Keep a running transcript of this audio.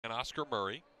man, Oscar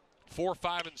Murray. 4,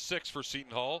 5, and 6 for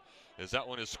Seton Hall, as that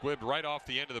one is squibbed right off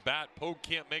the end of the bat. Pogue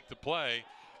can't make the play,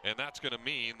 and that's going to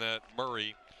mean that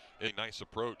Murray, a nice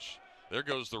approach. There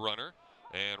goes the runner,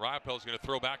 and Riopel's going to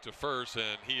throw back to first,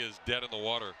 and he is dead in the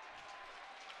water.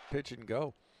 Pitch and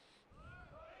go.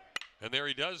 And there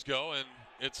he does go, and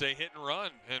it's a hit and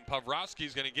run, and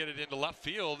Pavrovsky's going to get it into left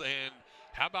field, and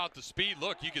how about the speed?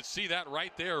 Look, you can see that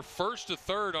right there. First to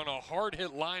third on a hard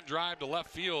hit line drive to left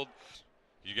field.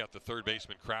 You got the third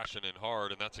baseman crashing in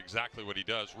hard, and that's exactly what he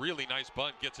does. Really nice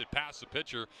bunt, gets it past the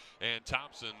pitcher, and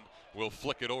Thompson will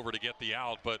flick it over to get the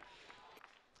out. But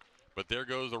there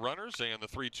goes the runners, and the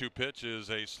 3-2 pitch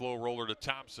is a slow roller to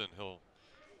Thompson. He'll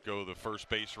go the first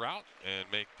base route and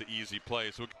make the easy play.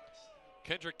 So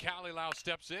Kendrick Kalilau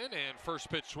steps in, and first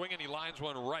pitch swinging. He lines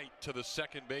one right to the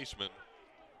second baseman.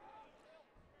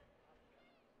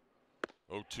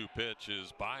 0-2 pitch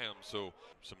is by him, so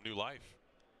some new life.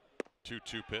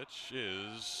 2-2 pitch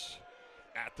is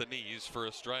at the knees for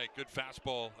a strike. Good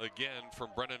fastball again from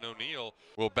Brennan O'Neill.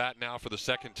 Will bat now for the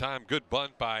second time. Good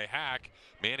bunt by Hack.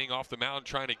 Manning off the mound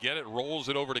trying to get it. Rolls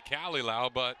it over to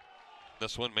Kalilau, but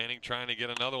this one Manning trying to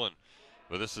get another one.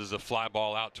 But this is a fly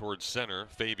ball out towards center.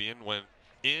 Fabian went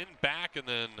in, back, and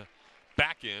then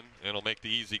back in, and he'll make the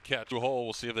easy catch. Hole,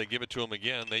 we'll see if they give it to him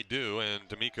again. They do, and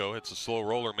D'Amico hits a slow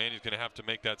roller. Manning's going to have to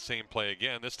make that same play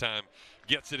again. This time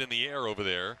gets it in the air over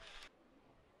there.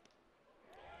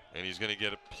 And he's going to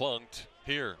get it plunked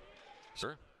here.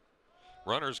 Sir.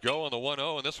 Runners go on the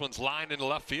 1-0, and this one's lined into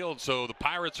left field, so the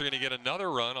Pirates are going to get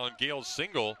another run on Gale's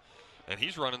single, and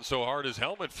he's running so hard his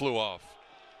helmet flew off.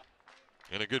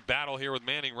 And a good battle here with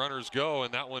Manning. Runners go,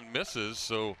 and that one misses,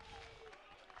 so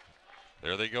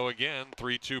there they go again.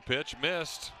 3-2 pitch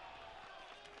missed.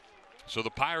 So the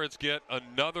Pirates get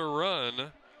another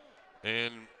run,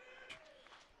 and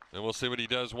we'll see what he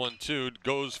does. 1-2,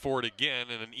 goes for it again,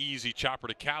 and an easy chopper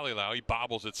to Kalilau. He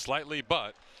bobbles it slightly,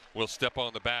 but will step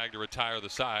on the bag to retire the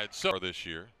side. So this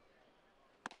year,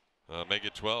 make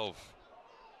it 12,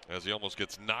 as he almost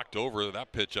gets knocked over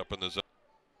that pitch up in the zone.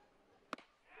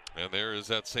 And there is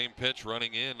that same pitch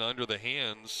running in under the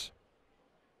hands.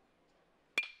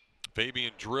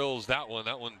 Fabian drills that one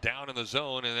down in the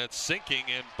zone, and it's sinking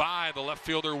and by the left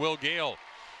fielder Will Gale.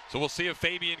 So we'll see if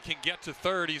Fabian can get to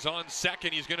third. He's on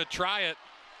second. He's going to try it.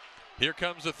 Here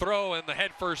comes the throw, and the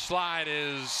head first slide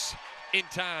is in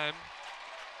time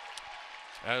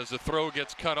as the throw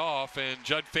gets cut off, and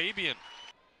Judd Fabian.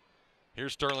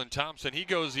 Here's Sterling Thompson. He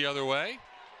goes the other way,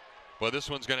 but this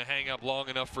one's going to hang up long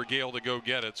enough for Gale to go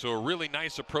get it. So a really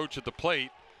nice approach at the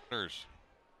plate.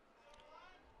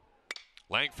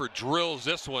 Langford drills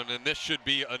this one, and this should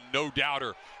be a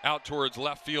no-doubter out towards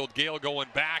left field. Gale going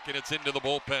back, and it's into the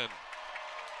bullpen.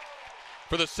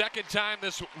 For the second time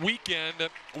this weekend,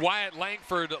 Wyatt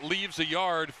Langford leaves the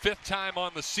yard, 5th time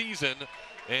on the season,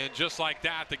 and just like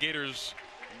that, the Gators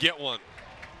get one.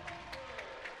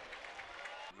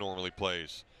 Normally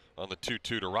plays on the 2-2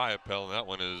 to Riopel, and that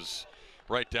one is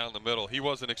right down the middle. He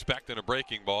wasn't expecting a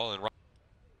breaking ball, and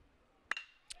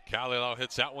Kalilau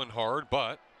hits that one hard,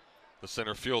 but the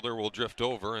center fielder will drift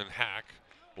over, and Hack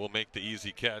will make the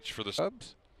easy catch for the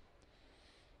subs.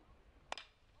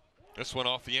 This one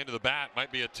off the end of the bat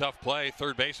might be a tough play.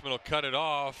 Third baseman will cut it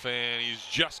off, and he's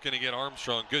just going to get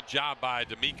Armstrong. Good job by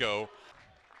D'Amico.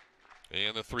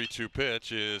 And the 3-2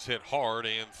 pitch is hit hard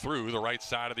and through the right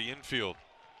side of the infield.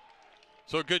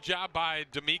 So good job by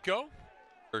D'Amico.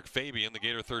 Eric Fabian, the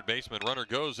Gator third baseman. Runner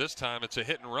goes. This time it's a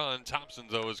hit and run. Thompson,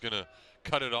 though, is going to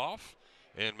cut it off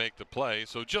and make the play.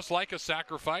 So just like a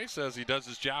sacrifice, as he does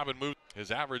his job and moves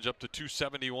his average up to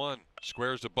 271.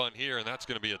 Squares the bunt here, and that's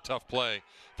going to be a tough play.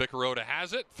 Ficarota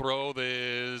has it. Throw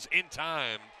is in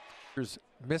time.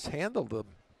 Mishandled them.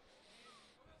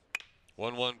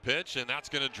 1-1 pitch, and that's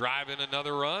going to drive in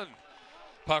another run.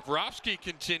 Pavrovsky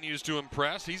continues to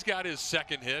impress. He's got his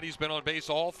second hit. He's been on base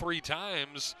all 3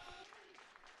 times.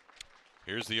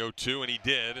 Here's the 0-2, and he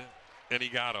did, and he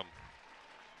got him.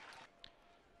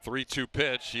 3-2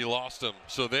 pitch, he lost him.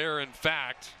 So there, in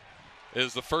fact,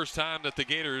 is the first time that the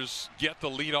Gators get the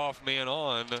leadoff man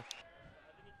on.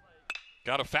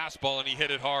 Got a fastball, and he hit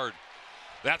it hard.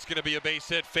 That's going to be a base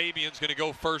hit. Fabian's going to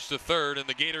go first to third, and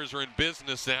the Gators are in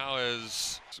business now,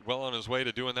 as well on his way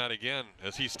to doing that again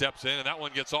as he steps in, and that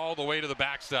one gets all the way to the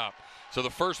backstop. So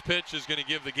the first pitch is going to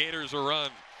give the Gators a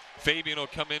run. Fabian will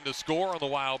come in to score on the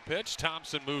wild pitch.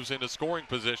 Thompson moves into scoring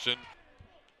position.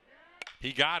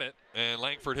 He got it, and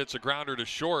Langford hits a grounder to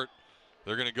short.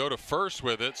 They're going to go to first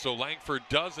with it, so Langford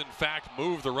does, in fact,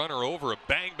 move the runner over. A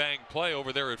bang-bang play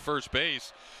over there at first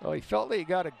base. Well, he felt that he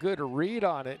got a good read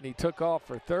on it, and he took off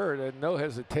for third, and no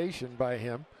hesitation by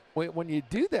him. When you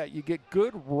do that, you get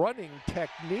good running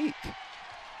technique.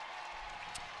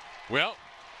 Well,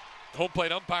 home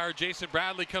plate umpire Jason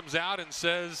Bradley comes out and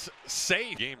says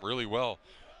safe. Game really well.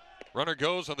 Runner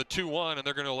goes on the 2-1, and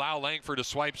they're going to allow Langford to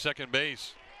swipe second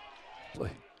base.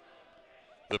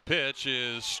 The pitch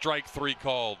is strike 3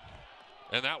 called,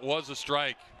 and that was a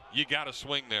strike. You got to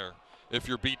swing there if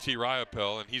you're BT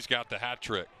Riopel, and he's got the hat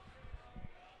trick.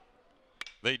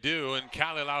 They do, and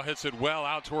Kalilau hits it well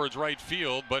out towards right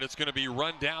field, but it's going to be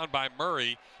run down by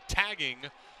Murray. Tagging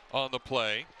on the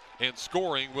play, and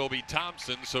scoring will be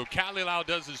Thompson. So Kalilau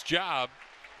does his job.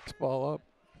 Ball up.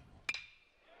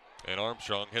 And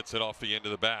Armstrong hits it off the end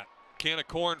of the bat. Can of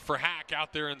corn for Hack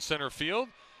out there in center field.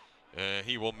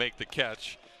 He will make the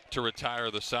catch to retire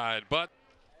the side. But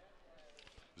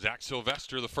Zach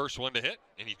Sylvester, the first one to hit,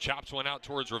 and he chops one out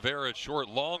towards Rivera at short.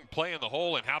 Long play in the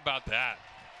hole, and how about that?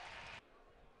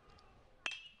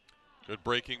 Good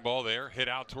breaking ball there. Hit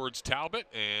out towards Talbot,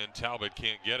 and Talbot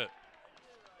can't get it.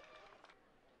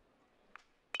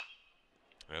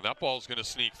 And that ball's going to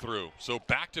sneak through. So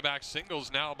back-to-back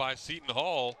singles now by Seton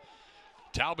Hall.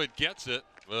 Talbot gets it.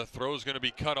 The throw's going to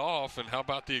be cut off. And how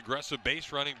about the aggressive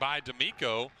base running by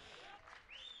D'Amico?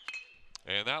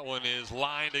 And that one is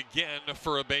lined again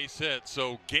for a base hit.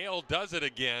 So Gale does it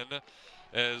again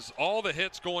as all the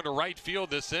hits going to right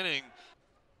field this inning.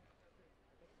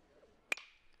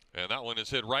 And that one is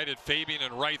hit right at Fabian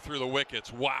and right through the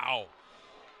wickets. Wow.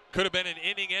 Could have been an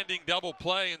inning-ending double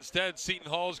play. Instead, Seton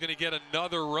Hall is going to get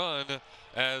another run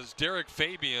as Derek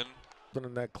Fabian.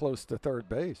 Been that close to third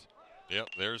base. Yep,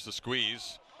 there's the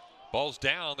squeeze. Ball's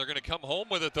down. They're going to come home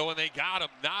with it, though, and they got him.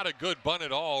 Not a good bunt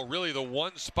at all. Really the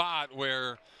one spot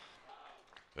where,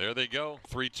 there they go.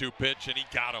 3-2 pitch, and he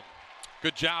got him.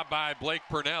 Good job by Blake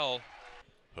Purnell.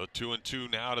 A 2-2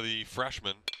 now to the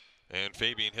freshman. And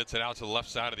Fabian hits it out to the left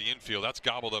side of the infield. That's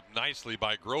gobbled up nicely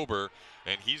by Grober,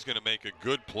 and he's going to make a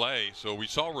good play. So we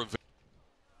saw Rivera.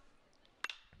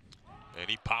 And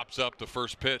he pops up the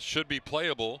first pitch. Should be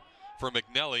playable for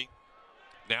McNelly.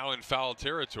 Now in foul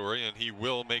territory, and he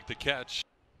will make the catch.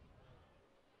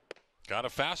 Got a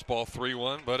fastball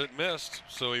 3-1, but it missed.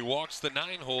 So he walks the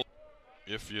 9-hole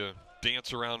if you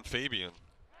dance around Fabian.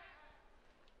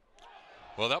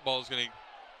 Well, that ball is going to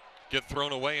get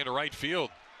thrown away into right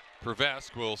field.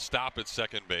 Prevesk will stop at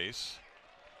second base.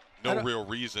 No real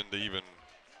reason to even.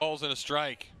 Ball's in a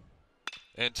strike.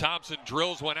 And Thompson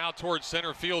drills one out towards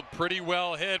center field. Pretty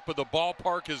well hit, but the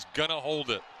ballpark is going to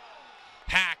hold it.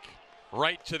 Hack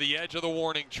right to the edge of the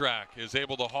warning track is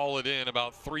able to haul it in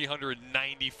about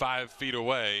 395 feet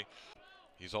away.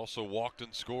 He's also walked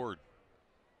and scored.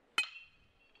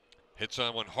 Hits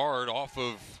on one hard off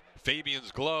of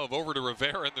Fabian's glove over to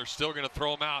Rivera, and they're still going to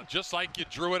throw him out just like you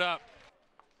drew it up.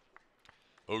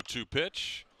 0-2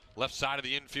 pitch, left side of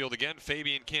the infield again.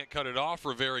 Fabian can't cut it off.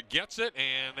 Rivera gets it,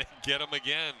 and they get him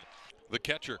again. The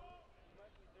catcher.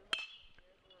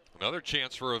 Another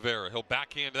chance for Rivera. He'll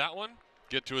backhand that one,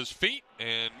 get to his feet,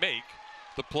 and make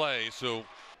the play. So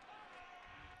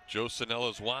Joe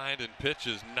Sinella's wind and pitch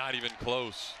is not even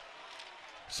close.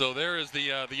 So there is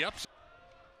the upside.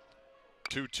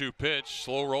 2-2 pitch,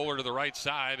 slow roller to the right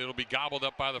side. It'll be gobbled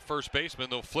up by the first baseman.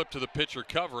 They'll flip to the pitcher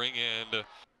covering, and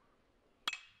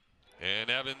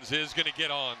Evans is going to get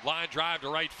on. Line drive to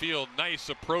right field. Nice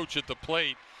approach at the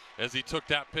plate as he took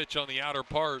that pitch on the outer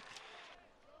part.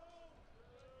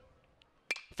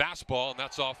 Fastball, and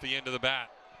that's off the end of the bat.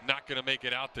 Not going to make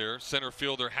it out there. Center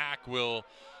fielder Hack will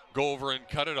go over and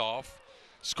cut it off.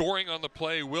 Scoring on the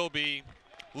play will be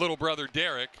little brother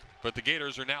Derek, but the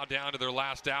Gators are now down to their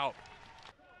last out.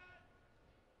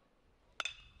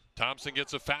 Thompson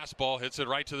gets a fastball, hits it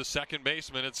right to the second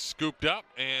baseman. It's scooped up,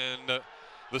 and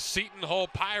the Seton Hall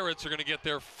Pirates are going to get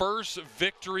their first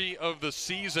victory of the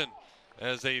season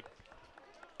as they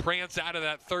prance out of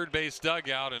that third base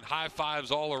dugout, and high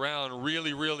fives all around.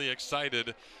 Really, really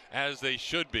excited, as they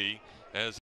should be, as